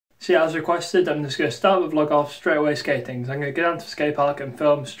So yeah, as requested, I'm just going to start the vlog off straight away skating. So I'm going to go down to the skate park and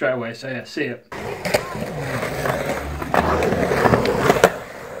film straight away. So yeah, see you.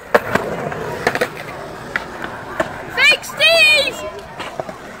 Fake Steez!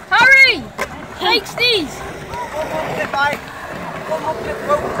 Hurry! Fake Steez!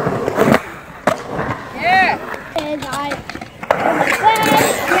 Yeah!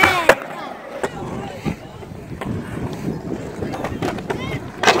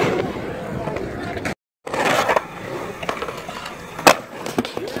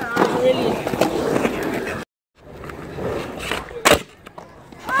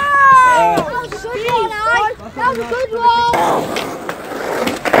 That was a good one!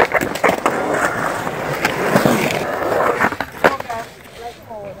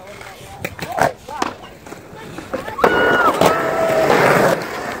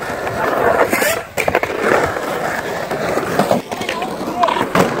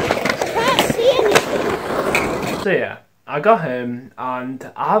 So yeah, I got home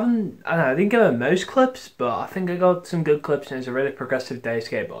and I didn't get most clips, but I think I got some good clips and it was a really progressive day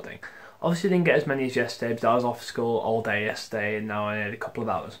skateboarding. Obviously didn't get as many as yesterday because I was off school all day yesterday and now I had a couple of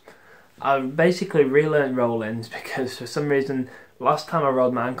hours. I basically relearned roll-ins because for some reason, last time I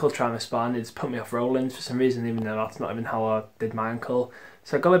rolled my ankle trying to span, it's put me off roll-ins for some reason, even though that's not even how I did my ankle.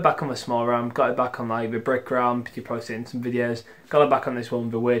 So I got it back on the small ramp, got it back on like the brick ramp, you've probably seen some videos, got it back on this one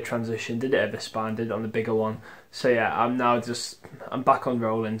with a weird transition, did it over span, did it on the bigger one. So yeah, I'm back on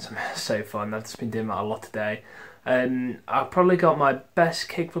roll-ins, it's so fun, I've just been doing that a lot today. I probably got my best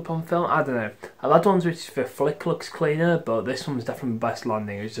kickflip on film. I don't know. I've had ones which the flick looks cleaner, but this one's definitely the best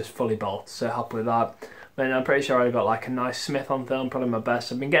landing. It was just fully bolted, so happy with that. But I'm pretty sure I got like a nice Smith on film, probably my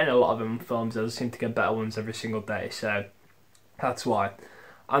best. I've been getting a lot of them on films. I just seem to get better ones every single day, so that's why.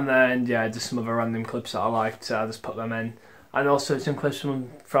 And then yeah, just some other random clips that I liked, so I just put them in. And also some clips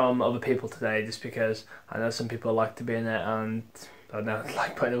from other people today, just because I know some people like to be in it and I don't know,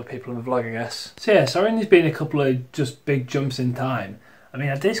 like putting other people in the vlog, I guess. So yeah, sorry there's been a couple of just big jumps in time. I mean,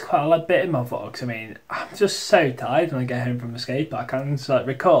 I did quite a bit in my vlogs. I mean, I'm just so tired when I get home from the skate park. I can just like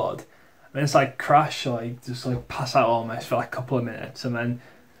record, and then it's like crash, like just like pass out almost for like a couple of minutes, and then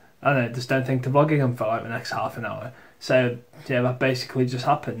I don't know, just don't think to vlog again for like the next half an hour. So yeah, that basically just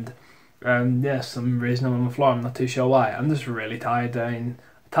happened. Yeah, some reason I'm on the floor. I'm not too sure why. I'm just really tired. I mean,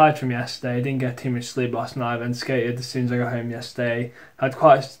 tired from yesterday, didn't get too much sleep last night, then skated as soon as I got home yesterday. Had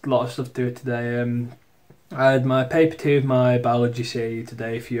quite a lot of stuff to do today. I had my paper 2 of my biology CAU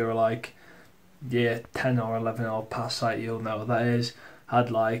today. If you're like year 10 or 11 or past that, you'll know what that is.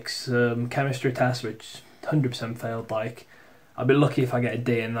 Had like some chemistry tests which 100% failed. Like, I'll be lucky if I get a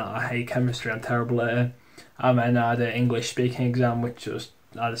D in that. I hate chemistry, I'm terrible at it. And then I had an English speaking exam which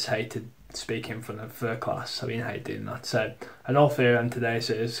I just hated speaking in front of the class. I mean, I hate doing that. So, and all theory on today,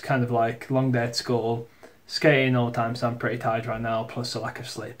 so it's kind of like long day at school, skating all the time, so I'm pretty tired right now, plus a lack of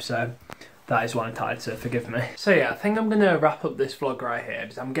sleep. So that is why I'm tired, so forgive me. So yeah, I think I'm going to wrap up this vlog right here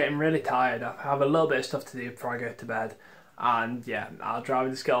because I'm getting really tired. I have a little bit of stuff to do before I go to bed. And yeah, I'll try to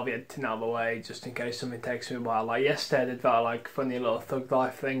just get all the editing out of the way just in case something takes me a while. Like yesterday I did that like funny little thug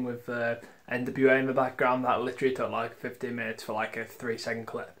life thing with NWA in the background that literally took like 15 minutes for like a 3-second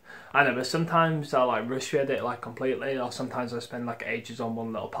clip. I know, but sometimes I like rush edit like completely, or sometimes I spend like ages on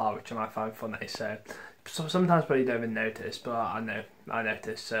one little part which I might find funny. So sometimes probably don't even notice, but I know I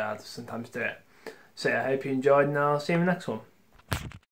notice, so I just sometimes do it. So yeah, I hope you enjoyed and I'll see you in the next one.